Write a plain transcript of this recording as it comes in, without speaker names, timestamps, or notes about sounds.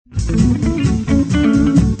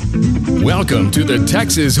Welcome to the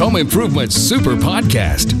Texas Home Improvement Super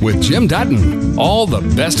Podcast with Jim Dutton. All the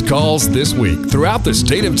best calls this week throughout the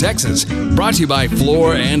state of Texas. Brought to you by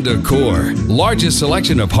Floor and Decor. Largest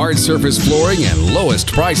selection of hard surface flooring and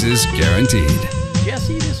lowest prices guaranteed.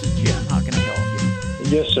 Jesse, this is Jim. How can I help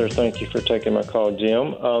you? Yes, sir. Thank you for taking my call,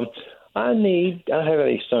 Jim. I have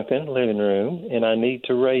a sunken living room, and I need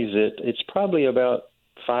to raise it. It's probably about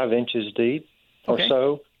 5 inches deep or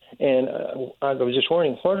so. And I was just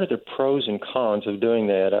wondering, what are the pros and cons of doing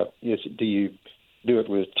that? Do you do it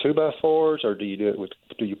with 2x4s, or do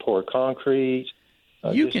you pour concrete?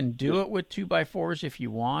 You can do it with 2x4s if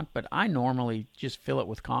you want, but I normally just fill it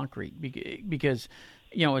with concrete because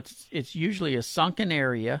it's usually a sunken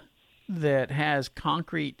area that has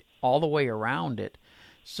concrete all the way around it.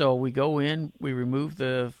 So we go in, we remove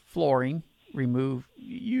the flooring,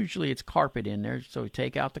 usually it's carpet in there, so we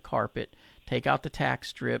take out the carpet, take out the tack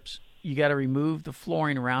strips. You got to remove the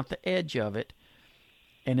flooring around the edge of it,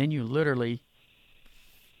 and then you literally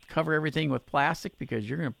cover everything with plastic because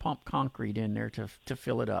you're going to pump concrete in there to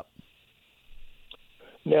fill it up.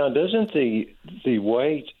 Now, doesn't the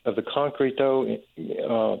weight of the concrete, though,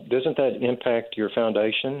 doesn't that impact your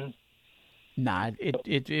foundation? Nah,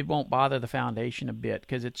 it won't bother the foundation a bit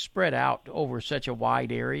because it's spread out over such a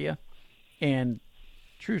wide area, and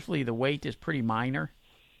truthfully, the weight is pretty minor.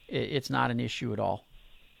 It's not an issue at all.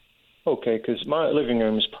 Okay, because my living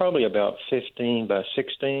room is probably about 15 by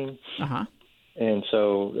 16. Uh-huh. And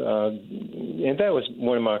so, and that was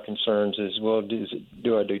one of my concerns is, well,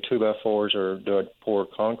 do I do 2x4s or do I pour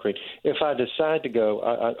concrete? If I decide to go,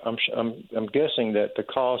 I'm guessing that the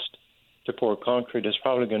cost to pour concrete is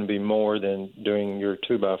probably going to be more than doing your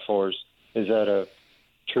 2x4s. Is that a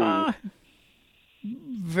true?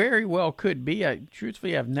 Very well could be.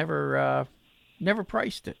 Truthfully, I've never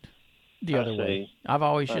priced it the other way. I've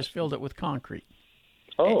always just filled it with concrete.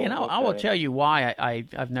 Oh, and I will tell you why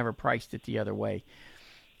I've never priced it the other way.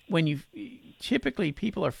 Typically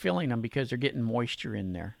people are filling them because they're getting moisture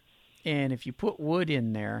in there. And if you put wood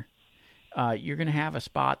in there, you're going to have a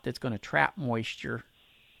spot that's going to trap moisture,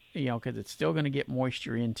 because it's still going to get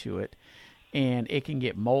moisture into it. And it can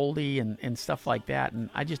get moldy and stuff like that. And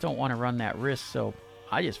I just don't want to run that risk. So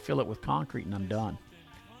I just fill it with concrete and I'm done.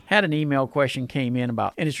 Had an email question came in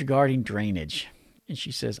and it's regarding drainage. And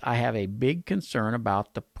she says, I have a big concern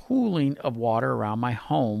about the pooling of water around my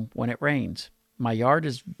home when it rains. My yard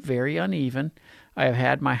is very uneven. I have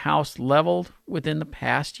had my house leveled within the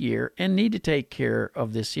past year and need to take care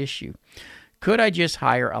of this issue. Could I just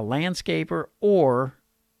hire a landscaper, or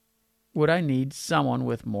would I need someone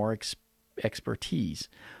with more expertise?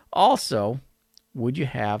 Also, would you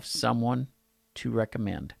have someone to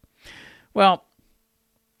recommend? Well,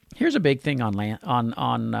 here's a big thing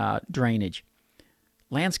on drainage.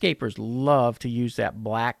 Landscapers love to use that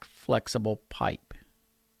black flexible pipe.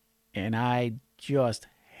 And I just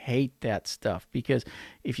hate that stuff because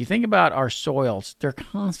if you think about our soils, they're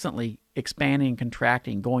constantly expanding and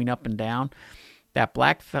contracting, going up and down. That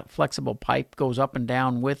black flexible pipe goes up and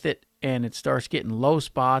down with it, and it starts getting low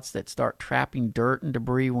spots that start trapping dirt and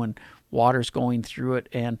debris when water's going through it,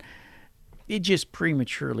 and it just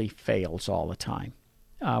prematurely fails all the time.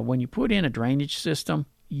 When you put in a drainage system,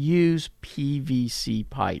 use PVC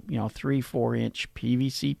pipe, 3-4 inch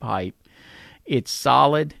PVC pipe. It's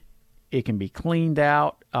solid. It can be cleaned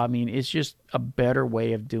out. I mean, it's just a better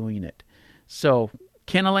way of doing it. So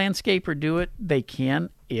can a landscaper do it? They can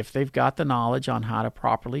if they've got the knowledge on how to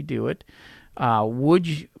properly do it.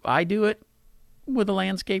 Would I do it with a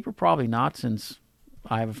landscaper? Probably not, since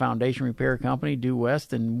I have a foundation repair company, Due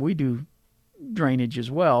West, and we do drainage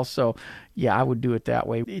as well. So yeah, I would do it that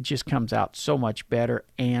way. It just comes out so much better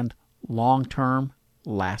and long-term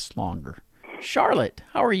lasts longer. Charlotte,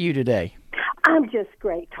 how are you today? I'm just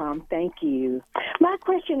great, Tom. Thank you. My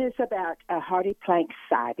question is about hardy plank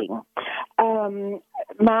siding.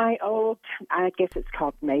 My old, I guess it's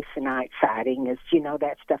called masonite siding, is,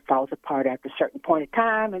 that stuff falls apart after a certain point of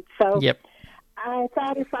time. And so yep. I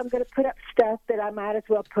thought if I'm going to put up stuff that I might as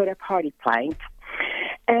well put up hardy plank.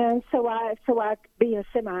 And so I be a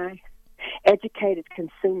semi-educated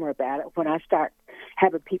consumer about it when I start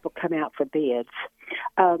having people come out for bids.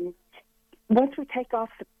 Once we take off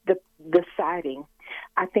the siding,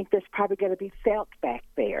 I think there's probably going to be felt back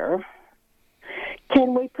there.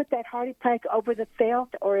 Can we put that hardy plank over the felt,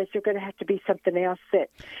 or is there going to have to be something else that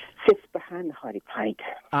sits behind the hardy plank?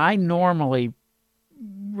 I normally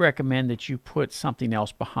recommend that you put something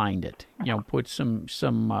else behind it. Put some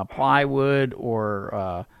plywood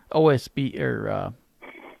or OSB or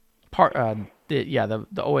the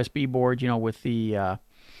OSB board. With the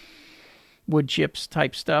wood chips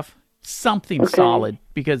type stuff. something solid,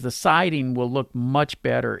 because the siding will look much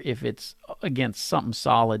better if it's against something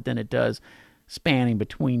solid than it does spanning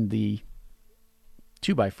between the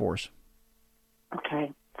 2x4s.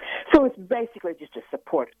 Okay. So it's basically just a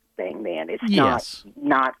support thing then. It's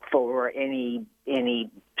not for any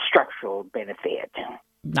structural benefit.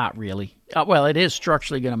 Not really. Well, it is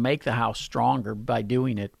structurally going to make the house stronger by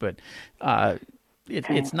doing it, but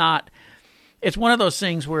it's not. It's one of those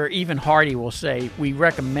things where even Hardie will say, we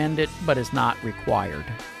recommend it, but it's not required.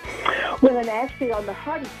 Well, and actually on the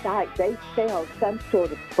Hardie site, they sell some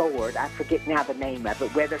sort of board. I forget now the name of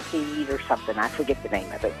it, Weatherheat or something. I forget the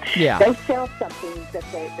name of it. Yeah. They sell something that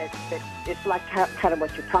it's like kind of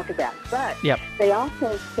what you're talking about. But they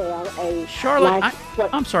also sell a... Charlotte,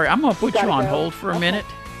 I'm sorry. I'm going to put you on hold for a minute,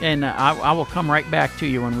 and I will come right back to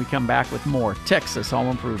you when we come back with more Texas Home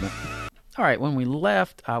Improvement. All right, when we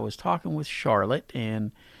left, I was talking with Charlotte,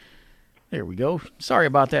 and there we go. Sorry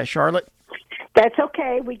about that, Charlotte. That's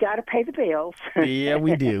okay. We got to pay the bills. Yeah,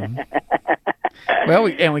 we do. Well,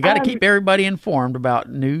 we got to keep everybody informed about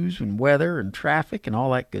news and weather and traffic and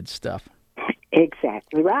all that good stuff.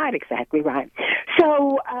 Exactly right.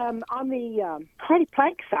 So on the Hardie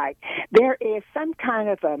Plank site, there is some kind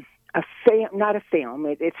of a film, not a film.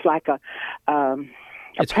 It's like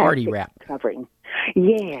it's Hardie wrap covering.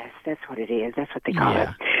 Yes, that's what it is. That's what they call it.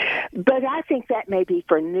 But I think that may be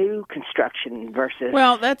for new construction versus...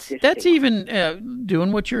 Well, that's even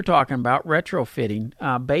doing what you're talking about,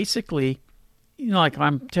 retrofitting. Basically, like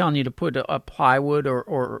I'm telling you to put a plywood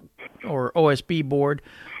or OSB board,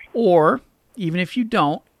 or even if you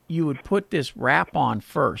don't, you would put this wrap on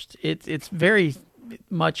first. It's very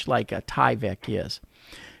much like a Tyvek is.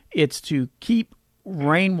 It's to keep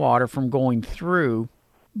rainwater from going through,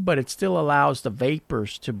 but it still allows the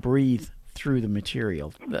vapors to breathe through the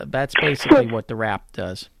material. That's basically what the wrap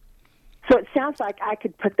does. So it sounds like I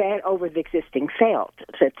could put that over the existing felt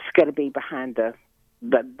that's going to be behind the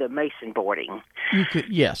mason boarding. You could,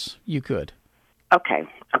 yes, you could. Okay.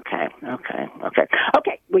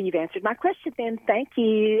 Well, you've answered my question then. Thank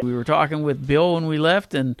you. We were talking with Bill when we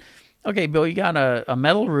left, and okay, Bill, you got a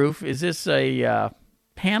metal roof. Is this a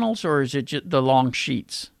panels or is it just the long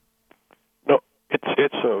sheets?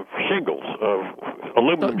 It's shingles,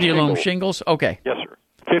 aluminum the aluminum shingles? Okay. Yes,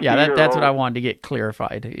 sir. Yeah, that's what I wanted to get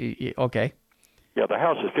clarified. Okay. Yeah, the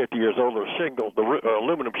house is 50 years old. The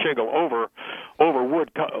aluminum shingle over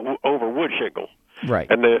wood shingle. Right.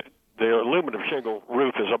 And the aluminum shingle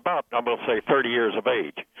roof is about, I'm going to say, 30 years of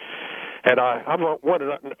age. And I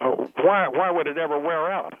wondered, why would it ever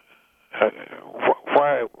wear out?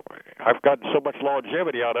 Why I've gotten so much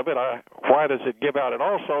longevity out of it. Why does it give out? And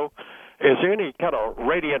also, is there any kind of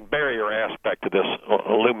radiant barrier aspect to this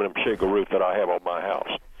aluminum shingle roof that I have on my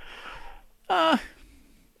house?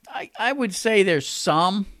 I would say there's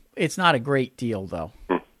some. It's not a great deal, though.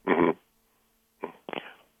 Mm-hmm.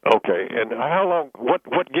 Okay, and how long? What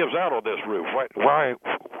gives out on this roof? Why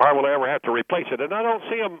will I ever have to replace it? And I don't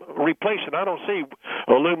see them replacing. I don't see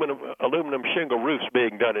aluminum shingle roofs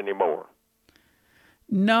being done anymore.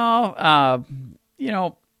 No,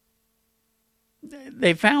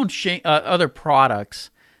 they found other products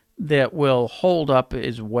that will hold up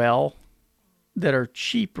as well, that are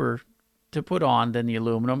cheaper to put on than the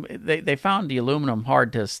aluminum. They found the aluminum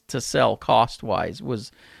hard to sell cost-wise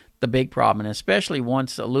was the big problem, and especially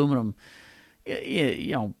once aluminum,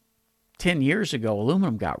 10 years ago,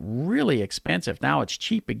 aluminum got really expensive. Now it's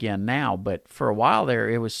cheap again now, but for a while there,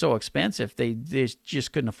 it was so expensive, they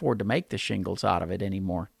just couldn't afford to make the shingles out of it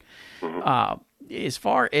anymore. As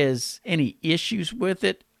far as any issues with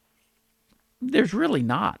it, there's really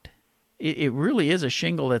not. It really is a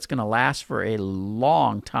shingle that's going to last for a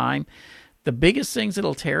long time. The biggest things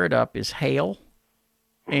that'll tear it up is hail,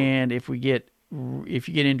 and if you get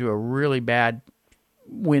into a really bad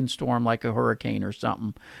windstorm like a hurricane or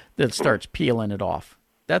something that starts peeling it off.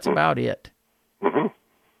 That's about it. Mm-hmm.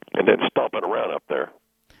 And then stomping around up there.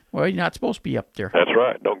 Well, you're not supposed to be up there. That's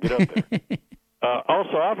right. Don't get up there.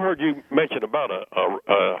 Also, I've heard you mention about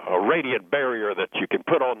a radiant barrier that you can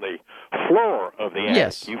put on the floor of the attic.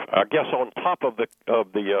 Yes. I guess on top of the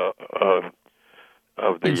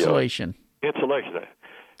insulation. Insulation.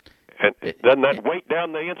 And doesn't that weight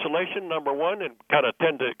down the insulation, number one, and kind of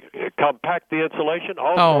tend to compact the insulation?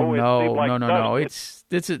 Also, no. This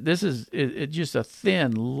is just a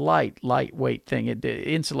thin, lightweight thing. The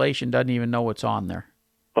insulation doesn't even know what's on there.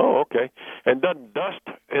 Oh, okay. And doesn't dust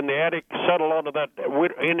in the attic settle onto that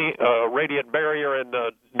any radiant barrier and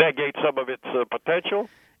negate some of its potential?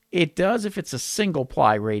 It does if it's a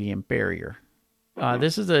single-ply radiant barrier.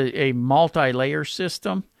 This is a multi-layer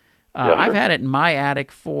system. I've had it in my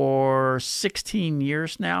attic for 16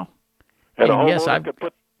 years now, And a yes, homeowner could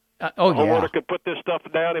put. Could put this stuff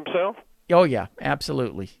down himself. Oh yeah,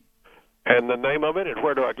 absolutely. And the name of it, and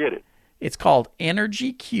where do I get it? It's called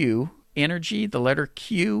Energy Q. Energy, the letter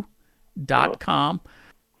Q.com.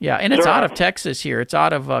 Yeah, and it's out of Texas here. It's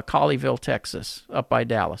out of Colleyville, Texas, up by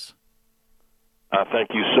Dallas. Thank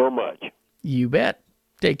you so much. You bet.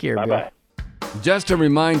 Take care, Bye-bye. Bill. Just a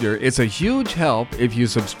reminder, it's a huge help if you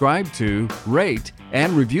subscribe to, rate,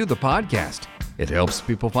 and review the podcast. It helps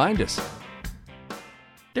people find us.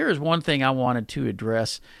 There is one thing I wanted to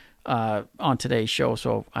address on today's show,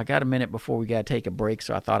 so I got a minute before we got to take a break,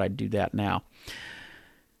 so I thought I'd do that now.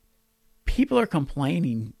 People are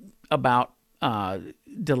complaining about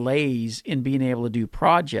delays in being able to do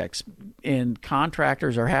projects, and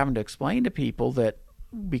contractors are having to explain to people that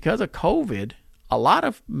because of COVID, a lot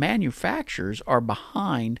of manufacturers are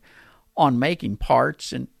behind on making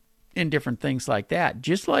parts and different things like that.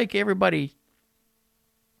 Just like everybody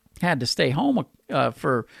had to stay home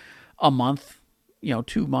for a month,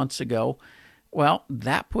 2 months ago. Well,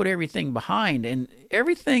 that put everything behind, and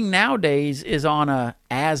everything nowadays is on a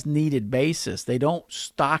as-needed basis. They don't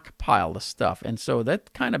stockpile the stuff, and so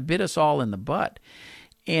that kind of bit us all in the butt.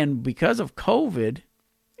 And because of COVID,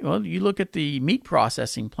 well, you look at the meat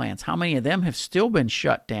processing plants, how many of them have still been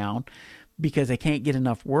shut down because they can't get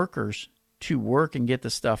enough workers to work and get the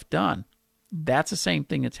stuff done? That's the same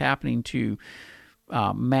thing that's happening to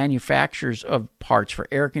manufacturers of parts for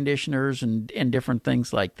air conditioners and different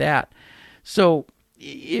things like that. So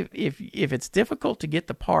if it's difficult to get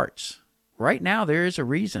the parts, right now there is a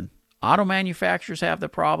reason. Auto manufacturers have the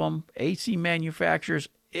problem, AC manufacturers,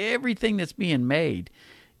 everything that's being made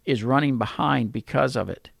is running behind because of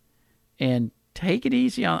it. And take it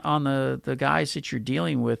easy on the guys that you're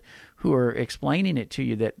dealing with who are explaining it to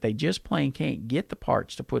you that they just plain can't get the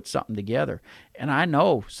parts to put something together. And I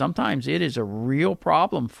know sometimes it is a real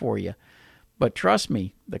problem for you. But trust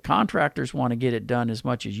me, the contractors want to get it done as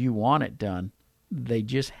much as you want it done. They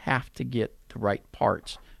just have to get the right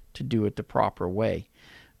parts to do it the proper way.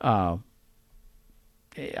 I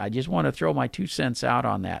just want to throw my 2 cents out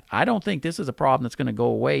on that. I don't think this is a problem that's going to go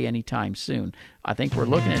away anytime soon. I think we're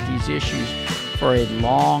looking at these issues for a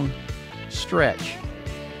long stretch.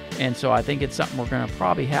 And so I think it's something we're going to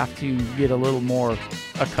probably have to get a little more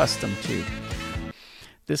accustomed to.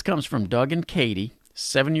 This comes from Doug and Katie.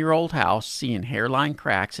 7-year-old house, seeing hairline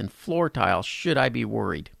cracks in floor tiles. Should I be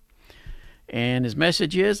worried? And his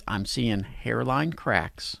message is, I'm seeing hairline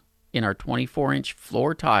cracks in our 24-inch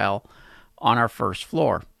floor tile on our first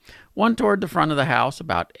floor. One toward the front of the house,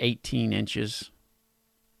 about 18 inches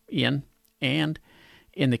in, and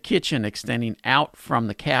in the kitchen extending out from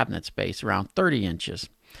the cabinet space, around 30 inches.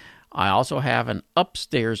 I also have an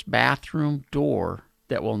upstairs bathroom door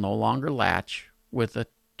that will no longer latch with a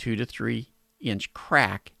 2 to 3 inch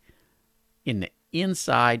crack in the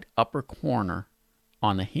inside upper corner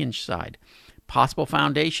on the hinge side. Possible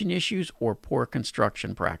foundation issues or poor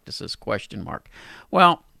construction practices, ?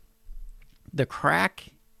 Well, the crack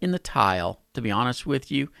in the tile, to be honest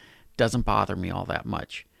with you, doesn't bother me all that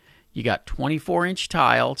much. You got 24-inch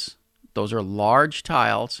tiles. Those are large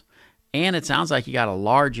tiles. And it sounds like you got a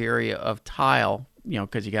large area of tile,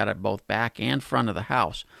 because you got it both back and front of the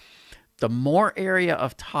house. The more area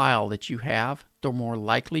of tile that you have, the more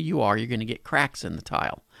likely you're going to get cracks in the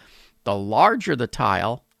tile. The larger the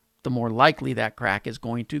tile, the more likely that crack is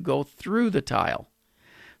going to go through the tile.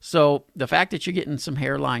 So the fact that you're getting some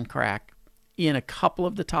hairline crack in a couple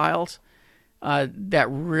of the tiles, that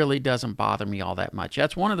really doesn't bother me all that much.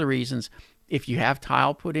 That's one of the reasons, if you have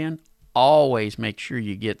tile put in, always make sure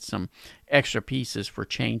you get some extra pieces for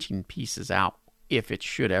changing pieces out if it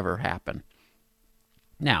should ever happen.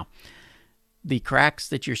 Now, the cracks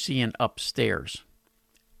that you're seeing upstairs,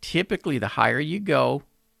 typically the higher you go,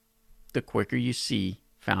 the quicker you see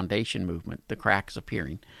foundation movement, the cracks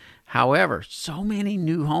appearing. However, so many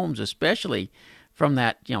new homes, especially from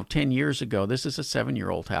that 10 years ago, this is a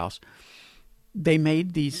 7-year-old house, they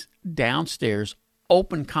made these downstairs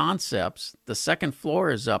open concepts. The second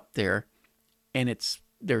floor is up there, and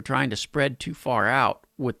they're trying to spread too far out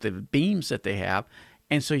with the beams that they have,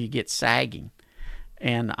 and so you get sagging.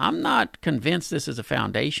 And I'm not convinced this is a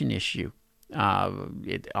foundation issue.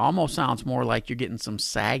 It almost sounds more like you're getting some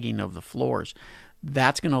sagging of the floors.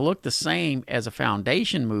 That's going to look the same as a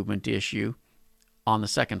foundation movement issue on the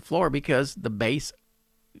second floor because the base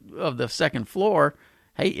of the second floor,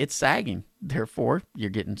 hey, it's sagging. Therefore, you're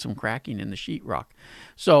getting some cracking in the sheetrock.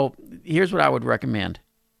 So here's what I would recommend.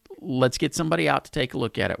 Let's get somebody out to take a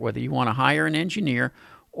look at it, whether you want to hire an engineer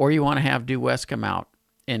or you want to have Due West come out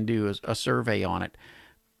and do a survey on it.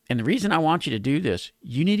 And the reason I want you to do this,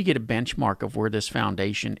 you need to get a benchmark of where this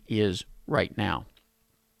foundation is right now.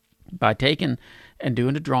 By taking and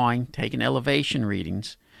doing a drawing, taking elevation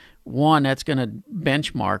readings, one, that's going to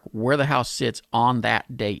benchmark where the house sits on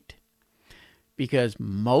that date. Because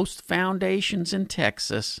most foundations in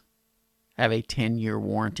Texas have a 10-year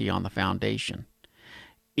warranty on the foundation.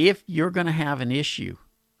 If you're going to have an issue,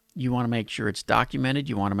 you want to make sure it's documented.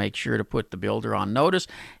 You want to make sure to put the builder on notice.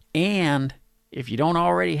 And if you don't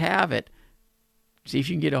already have it, see if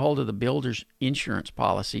you can get a hold of the builder's insurance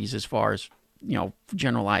policies as far as,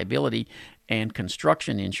 general liability and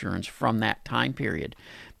construction insurance from that time period.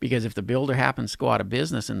 Because if the builder happens to go out of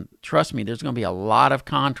business, and trust me, there's going to be a lot of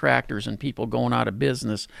contractors and people going out of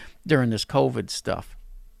business during this COVID stuff.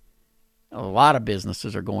 A lot of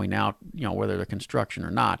businesses are going out, whether they're construction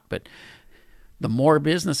or not. But the more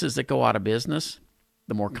businesses that go out of business,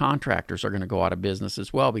 the more contractors are going to go out of business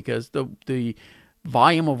as well, because the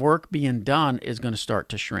volume of work being done is going to start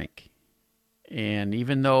to shrink. And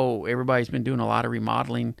even though everybody's been doing a lot of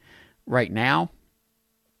remodeling right now,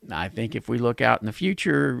 I think if we look out in the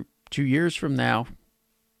future, 2 years from now,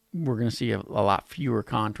 we're going to see a lot fewer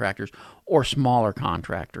contractors or smaller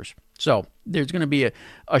contractors. So there's going to be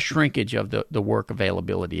a shrinkage of the work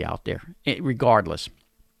availability out there. Regardless,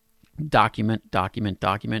 document.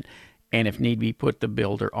 And if need be, put the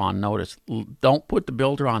builder on notice. Don't put the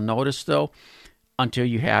builder on notice, though, until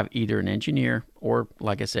you have either an engineer or,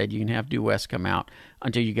 like I said, you can have Due West come out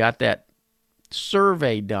until you got that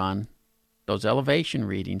survey done, those elevation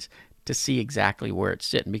readings, to see exactly where it's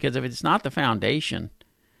sitting. Because if it's not the foundation,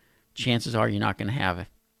 chances are you're not going to have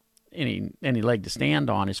any leg to stand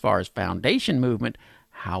on as far as foundation movement.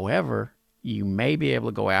 However, you may be able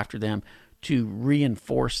to go after them to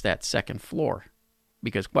reinforce that second floor.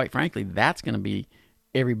 Because quite frankly, that's going to be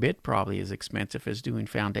every bit probably as expensive as doing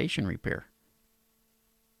foundation repair.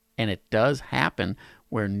 And it does happen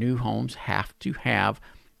where new homes have to have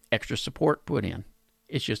extra support put in.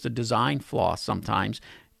 It's just a design flaw sometimes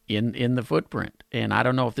in the footprint. And I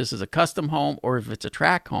don't know if this is a custom home or if it's a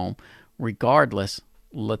track home. Regardless,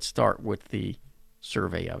 let's start with the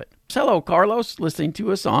survey of it. Hello, Carlos, listening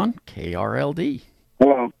to us on KRLD.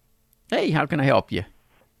 Hello. Hey, how can I help you?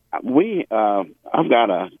 I've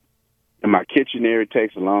got in my kitchen area, it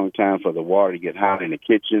takes a long time for the water to get hot in the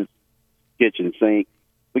kitchen sink.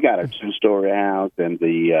 We got a 2-story house, and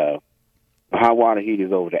the hot water heat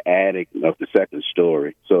is over the attic of the second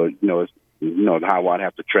story. So, the hot water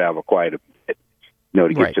have to travel quite a bit,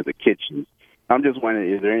 to get to the kitchen. I'm just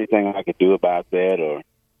wondering, is there anything I could do about that, or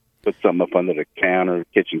put something up under the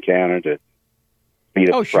kitchen counter to speed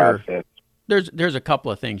up the process? There's a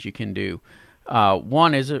couple of things you can do.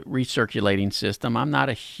 One is a recirculating system. I'm not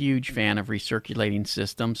a huge fan of recirculating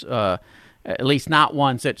systems, at least not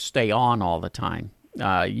ones that stay on all the time.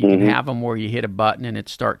 You can have them where you hit a button and it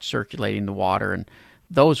starts circulating the water, and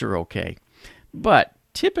those are okay. But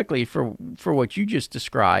typically for what you just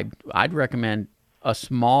described, I'd recommend a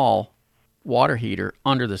small water heater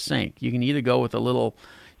under the sink. You can either go with a little,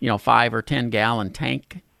 5 or 10 gallon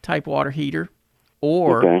tank type water heater,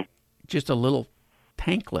 or just a little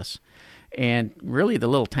tankless. And really the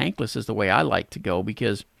little tankless is the way I like to go,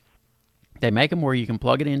 because they make them where you can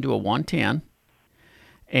plug it into a 110.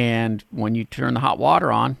 And when you turn the hot water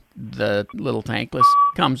on, the little tankless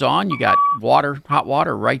comes on. You got hot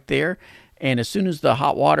water right there. And as soon as the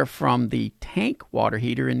hot water from the tank water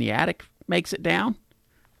heater in the attic makes it down,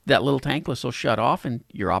 that little tankless will shut off and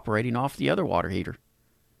you're operating off the other water heater.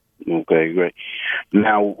 Okay, great.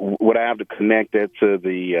 Now, would I have to connect that to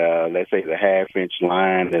the, let's say, the half-inch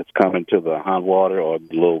line that's coming to the hot water, or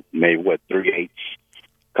the little, maybe, 3/8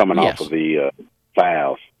 coming off of the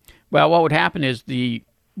valve? Well, what would happen is the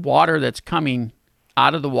water that's coming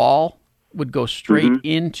out of the wall would go straight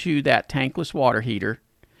into that tankless water heater,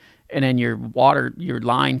 and then your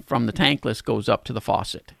line from the tankless goes up to the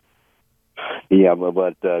faucet. Yeah, but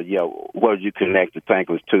would you connect the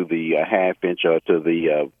tankless to the half-inch or to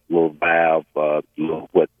the little valve,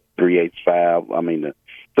 3/8 valve? I mean, the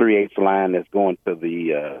 3/8 line that's going to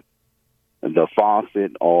the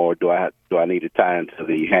faucet, or do I need to tie into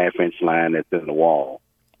the half-inch line that's in the wall?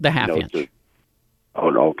 The half-inch.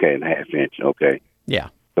 Okay, the half-inch. Okay. Yeah.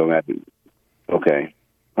 So okay.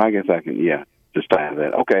 I guess I can. Yeah, just tie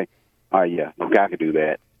that. Okay. All right. Yeah. Okay, I can do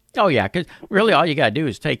that. Oh, yeah, because really all you got to do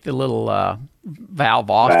is take the little valve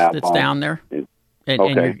off that's down there,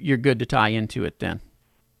 and you're good to tie into it then.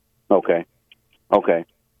 Okay.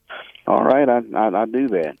 All right, I'll do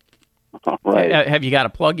that. All right. Have you got a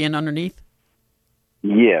plug-in underneath?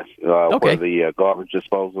 Yes, where the garbage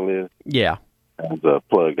disposal is. Yeah. There's a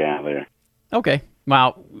plug down there. Okay.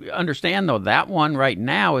 Well, understand, though, that one right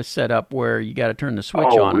now is set up where you got to turn the switch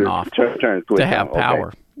on and off turn the switch to have on. power.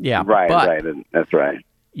 Okay. Yeah, right, but right. That's right.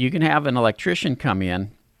 you can have an electrician come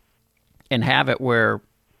in and have it where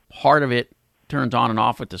part of it turns on and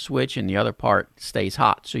off with the switch and the other part stays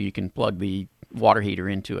hot, so you can plug the water heater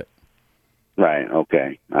into it. Right,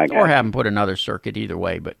 okay. Or have them put another circuit, either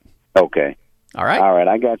way. But okay. All right? All right,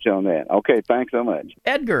 I got you on that. Okay, thanks so much.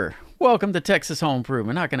 Edgar, welcome to Texas Home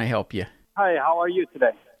Improvement. How can I help you? Hi, how are you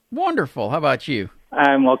today? Wonderful. How about you?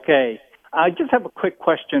 I'm okay. I just have a quick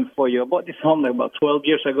question for you. I bought this home about 12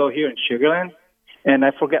 years ago here in Sugar Land, and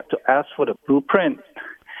I forgot to ask for the blueprint.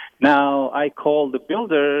 Now, I called the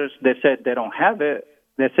builders. They said they don't have it.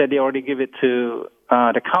 They said they already give it to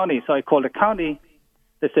the county. So I called the county.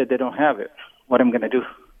 They said they don't have it. What am I going to do?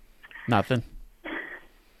 Nothing.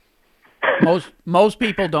 Most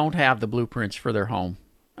people don't have the blueprints for their home.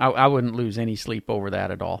 I wouldn't lose any sleep over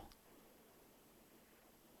that at all.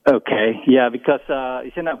 Okay, yeah, because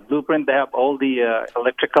isn't that blueprint, they have all the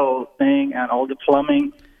electrical thing and all the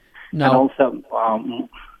plumbing? No. And also,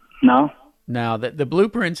 no? Now, the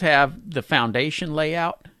blueprints have the foundation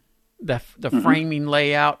layout, the framing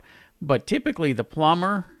layout, but typically the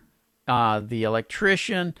plumber, the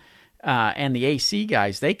electrician, and the AC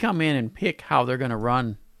guys, they come in and pick how they're going to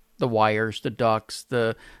run the wires, the ducts,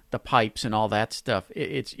 the pipes, and all that stuff.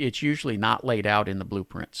 It's usually not laid out in the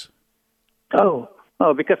blueprints. Oh,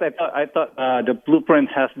 because I thought the blueprint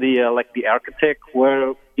has the like the architect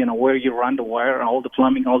where you run the wire and all the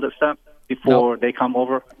plumbing, all that stuff before they come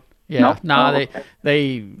over. Yeah, Okay.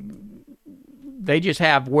 they just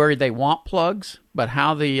have where they want plugs, but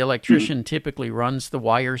how the electrician typically runs the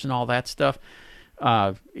wires and all that stuff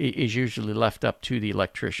is usually left up to the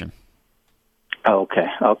electrician. Okay.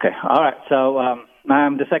 All right. So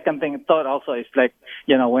the second thing I thought also is like,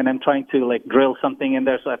 when I'm trying to like drill something in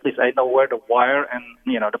there, so at least I know where the wire and,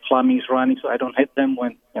 the plumbing is running, so I don't hit them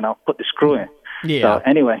when, put the screw in. Yeah. So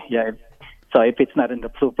anyway, yeah. So if it's not in the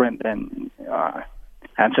blueprint, then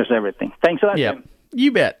answers everything. Thanks a lot, Yeah. Jim.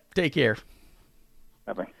 You bet. Take care.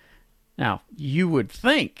 Bye-bye. Now, you would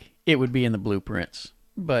think it would be in the blueprints,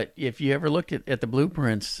 but if you ever looked at the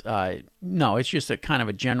blueprints, no, it's just a kind of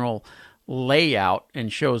a general layout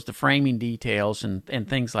and shows the framing details and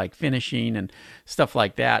things like finishing and stuff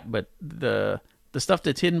like that. But the stuff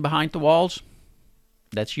that's hidden behind the walls,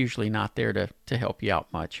 that's usually not there to help you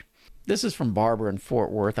out much. This is from Barbara in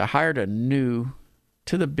Fort Worth. I hired a new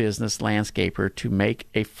to the business landscaper to make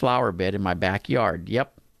a flower bed in my backyard.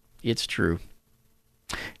 Yep, it's true.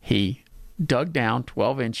 He dug down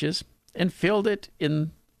 12 inches and filled it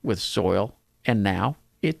in with soil, and now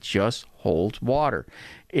it just holds water.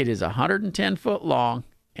 It is 110 foot long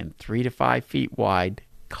and 3 to 5 feet wide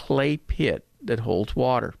clay pit that holds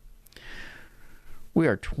water. We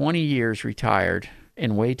are 20 years retired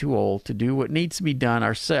and way too old to do what needs to be done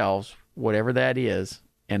ourselves, whatever that is,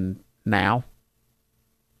 and now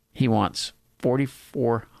he wants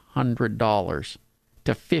 $4,400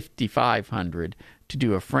 to $5,500 to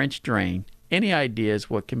do a French drain. Any ideas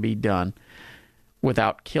what can be done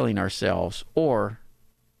without killing ourselves, or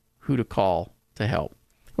who to call to help?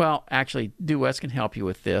 Well, actually, Due West can help you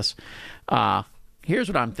with this. Here's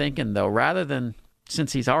what I'm thinking, though. Rather than,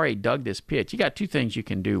 since he's already dug this pit, you got two things you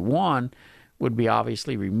can do. One would be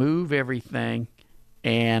obviously remove everything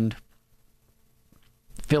and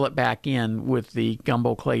fill it back in with the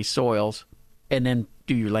gumbo clay soils and then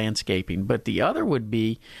do your landscaping. But the other would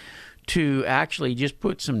be to actually just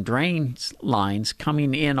put some drain lines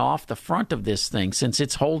coming in off the front of this thing, since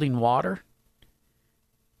it's holding water,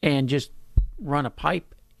 and just run a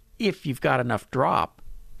pipe, if you've got enough drop,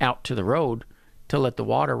 out to the road to let the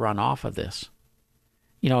water run off of this.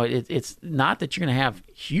 It's not that you're going to have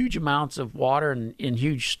huge amounts of water and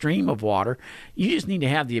huge stream of water. You just need to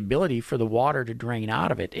have the ability for the water to drain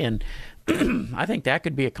out of it. And I think that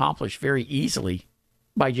could be accomplished very easily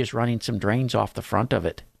by just running some drains off the front of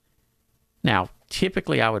it. Now,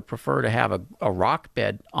 typically I would prefer to have a rock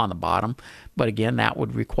bed on the bottom, but again, that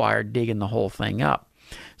would require digging the whole thing up.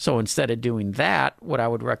 So instead of doing that, what I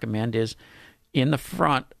would recommend is in the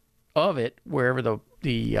front of it, wherever the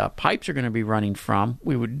pipes are going to be running from,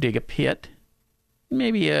 we would dig a pit,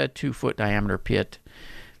 maybe a 2-foot diameter pit,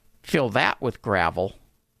 fill that with gravel,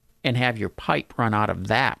 and have your pipe run out of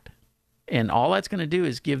that. And all that's going to do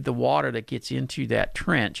is give the water that gets into that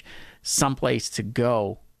trench someplace to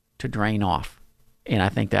go to drain off. And I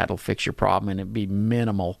think that'll fix your problem, and it'd be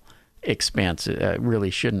minimal expense. It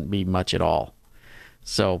really shouldn't be much at all.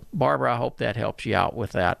 So, Barbara, I hope that helps you out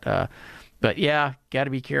with that. But yeah, got to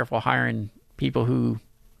be careful hiring people who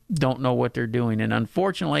don't know what they're doing. And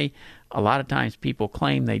unfortunately, a lot of times people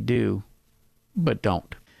claim they do, but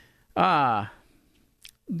don't.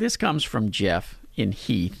 This comes from Jeff in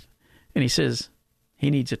Heath, and he says he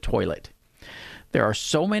needs a toilet. There are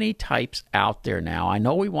so many types out there now. I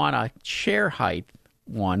know we want a chair height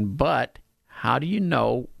one, but how do you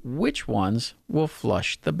know which ones will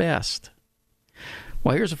flush the best?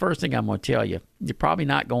 Well, here's the first thing I'm going to tell you. You're probably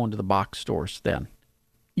not going to the box stores then.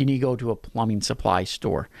 You need to go to a plumbing supply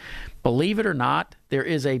store. Believe it or not, there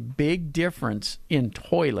is a big difference in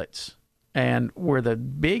toilets. And where the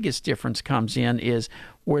biggest difference comes in is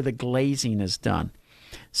where the glazing is done.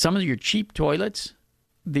 Some of your cheap toilets,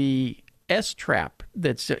 the S-trap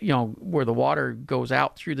that's, where the water goes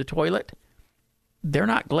out through the toilet, they're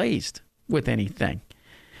not glazed with anything.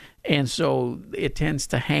 And so it tends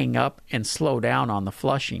to hang up and slow down on the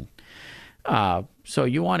flushing. So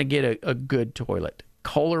you want to get a good toilet.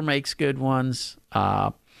 Kohler makes good ones.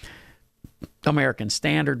 American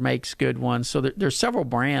Standard makes good ones. So there's several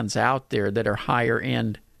brands out there that are higher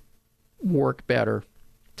end, work better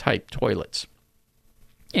type toilets.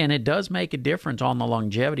 And it does make a difference on the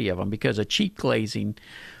longevity of them, because a cheap glazing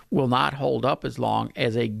will not hold up as long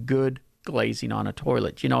as a good glazing on a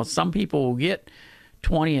toilet. Some people will get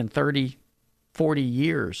 20 and 30, 40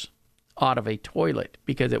 years out of a toilet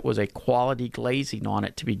because it was a quality glazing on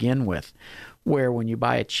it to begin with. Where when you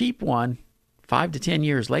buy a cheap one, 5 to 10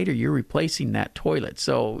 years later, you're replacing that toilet.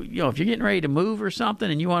 So, if you're getting ready to move or something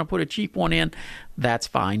and you want to put a cheap one in, that's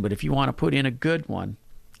fine. But if you want to put in a good one,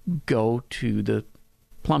 go to the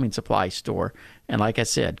plumbing supply store. And like I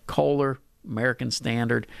said, Kohler, American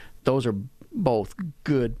Standard, those are both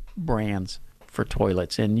good brands for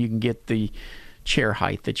toilets. And you can get the chair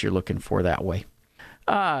height that you're looking for that way.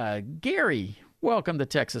 Gary, welcome to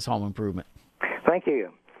Texas Home Improvement. Thank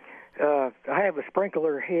you. I have a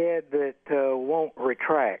sprinkler head that won't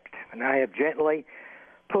retract, and I have gently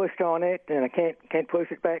pushed on it, and I can't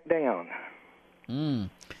push it back down.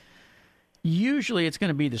 Usually it's going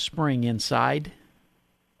to be the spring inside,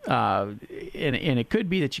 and it could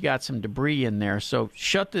be that you got some debris in there. So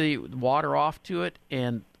shut the water off to it,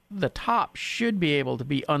 and the top should be able to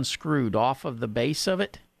be unscrewed off of the base of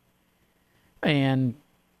it, and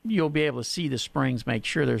you'll be able to see the springs, make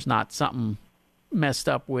sure there's not something messed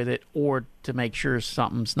up with it, or to make sure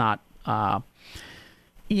something's not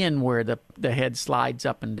in where the head slides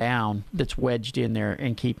up and down that's wedged in there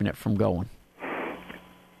and keeping it from going.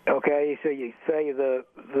 Okay, so you say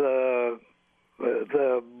the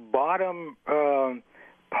bottom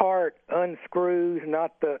part unscrews,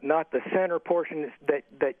 not the center portion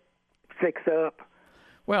that sticks up.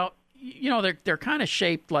 Well, they're kind of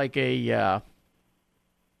shaped like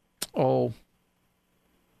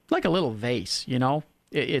like a little vase,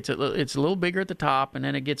 It's a little bigger at the top, and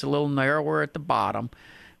then it gets a little narrower at the bottom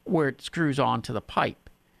where it screws onto the pipe.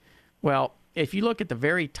 Well, if you look at the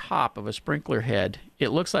very top of a sprinkler head, it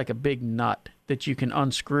looks like a big nut that you can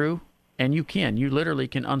unscrew, and you literally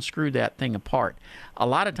can unscrew that thing apart. A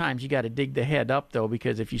lot of times you got to dig the head up, though,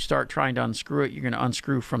 because if you start trying to unscrew it, you're going to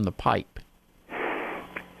unscrew from the pipe.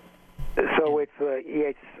 So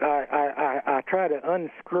I try to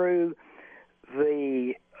unscrew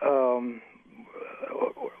the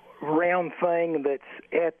round thing that's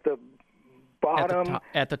at the bottom.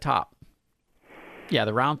 At the top. Yeah,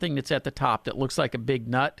 the round thing that's at the top that looks like a big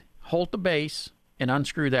nut. Hold the base and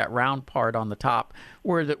unscrew that round part on the top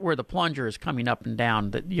where the plunger is coming up and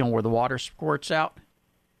down, where the water squirts out.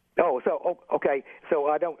 Okay. So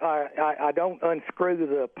I don't unscrew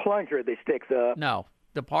the plunger that sticks up. No,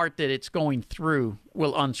 the part that it's going through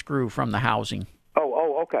will unscrew from the housing.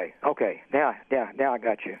 Okay. Now I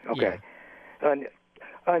got you. Okay. Yeah.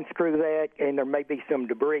 Unscrew that, and there may be some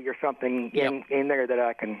debris or something in there that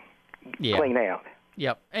I can clean out.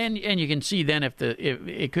 Yep, and you can see then if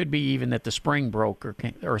it could be even that the spring broke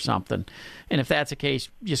or something, and if that's the case,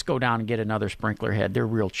 just go down and get another sprinkler head. They're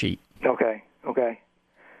real cheap. Okay.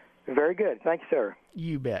 Very good. Thank you, sir.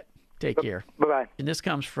 You bet. Take care. Bye-bye. And this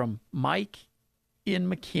comes from Mike in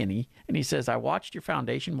McKinney, and he says, I watched your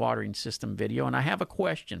foundation watering system video, and I have a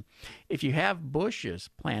question. If you have bushes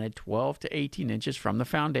planted 12 to 18 inches from the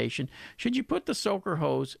foundation, should you put the soaker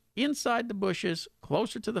hose inside the bushes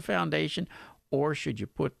closer to the foundation, or should you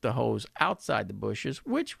put the hose outside the bushes,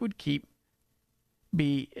 which would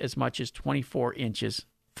be as much as 24 inches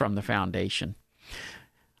from the foundation?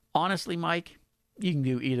 Honestly, Mike, you can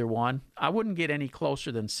do either one. I wouldn't get any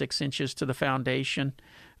closer than 6 inches to the foundation.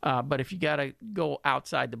 But if you got to go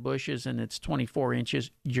outside the bushes and it's 24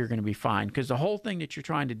 inches, you're going to be fine. Because the whole thing that you're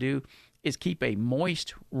trying to do is keep a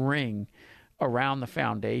moist ring around the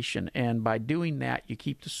foundation. And by doing that, you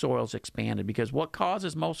keep the soils expanded. Because what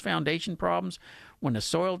causes most foundation problems, when the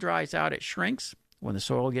soil dries out, it shrinks. When the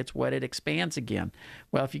soil gets wet, it expands again.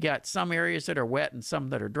 Well, if you got some areas that are wet and some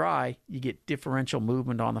that are dry, you get differential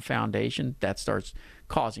movement on the foundation. That starts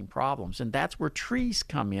causing problems. And that's where trees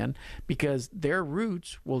come in, because their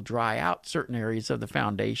roots will dry out certain areas of the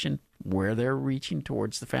foundation where they're reaching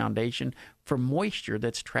towards the foundation for moisture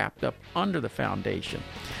that's trapped up under the foundation.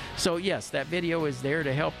 So yes, that video is there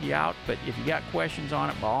to help you out, but if you got questions on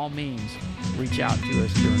it, by all means, reach out to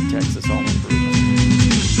us during Texas Home Improvement.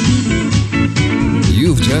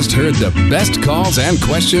 You've just heard the best calls and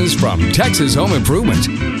questions from Texas Home Improvement.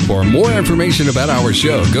 For more information about our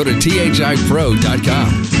show, go to thipro.com.